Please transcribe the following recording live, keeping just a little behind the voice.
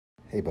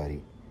Hey,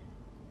 buddy.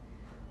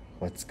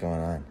 What's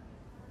going on?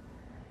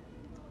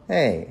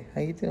 Hey, how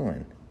you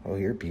doing? Oh,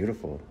 you're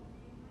beautiful.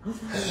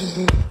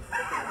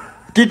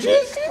 Did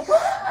you see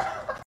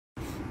that?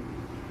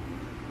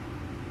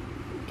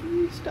 Can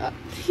you stop,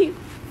 please?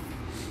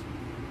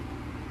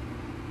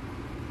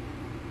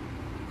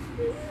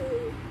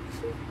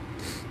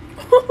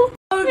 Oh,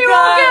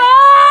 God.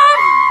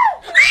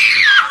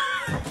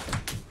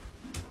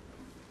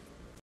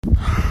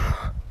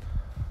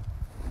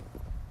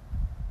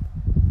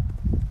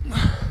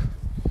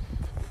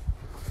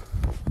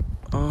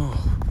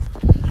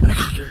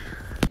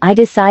 I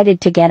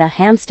decided to get a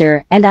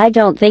hamster, and I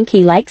don't think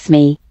he likes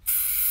me.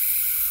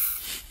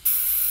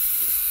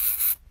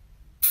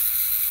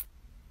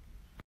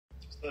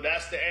 So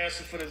that's the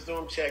answer for the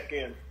Zoom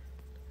check-in.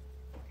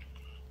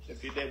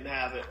 If you didn't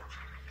have it.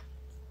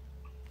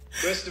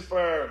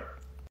 Christopher.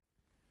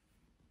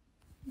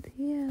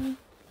 Yeah.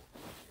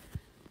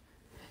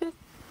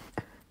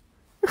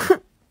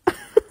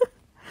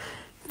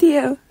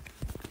 Theo.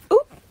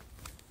 Oh.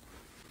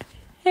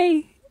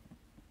 Hey.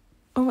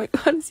 Oh my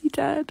God, is he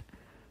dead?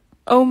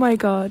 Oh my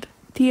God.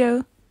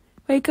 Theo,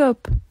 wake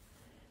up.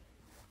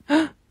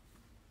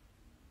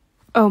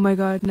 Oh my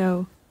God,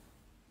 no.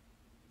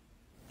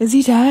 Is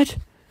he dead?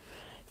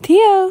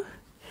 Theo.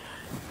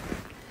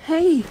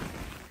 Hey.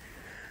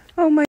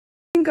 Oh my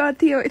God,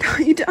 Theo, I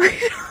thought you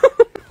died.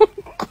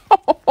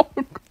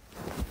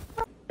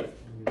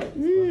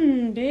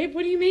 Babe,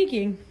 what are you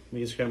making?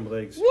 Making scrambled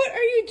eggs. What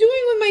are you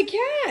doing with my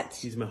cat?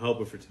 He's my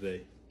helper for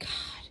today.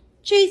 God.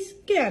 Chase,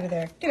 get out of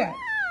there. Get out.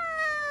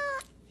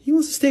 He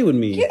wants to stay with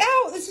me. Get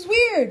out. This is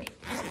weird.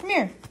 Come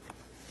here.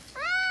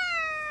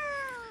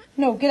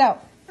 No, get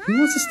out. He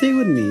wants to stay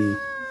with me.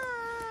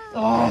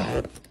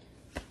 Oh.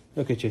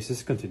 Okay, Chase,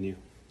 let's continue.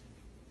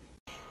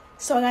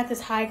 So I got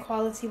this high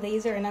quality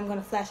laser and I'm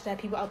gonna flash it at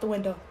people out the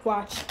window.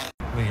 Watch.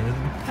 Wait,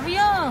 Hurry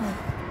up!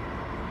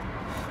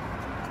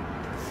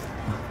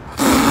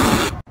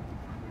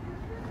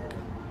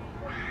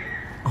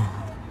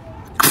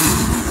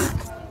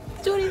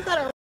 Dude, he's got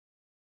a...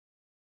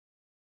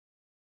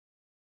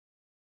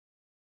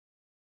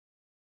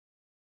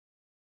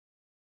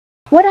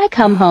 What I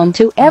come home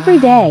to every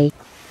day.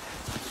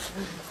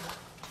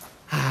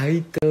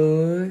 Hi,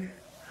 Thor.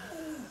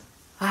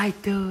 Hi,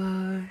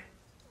 Thor.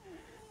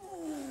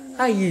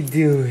 How you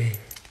doing?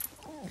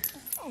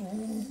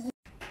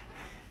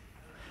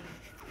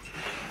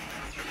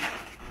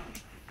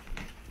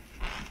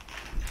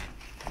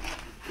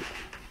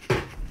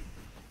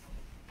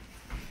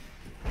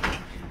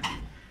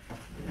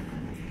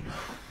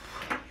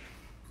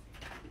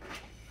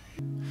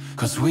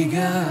 Cause we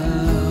got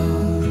love.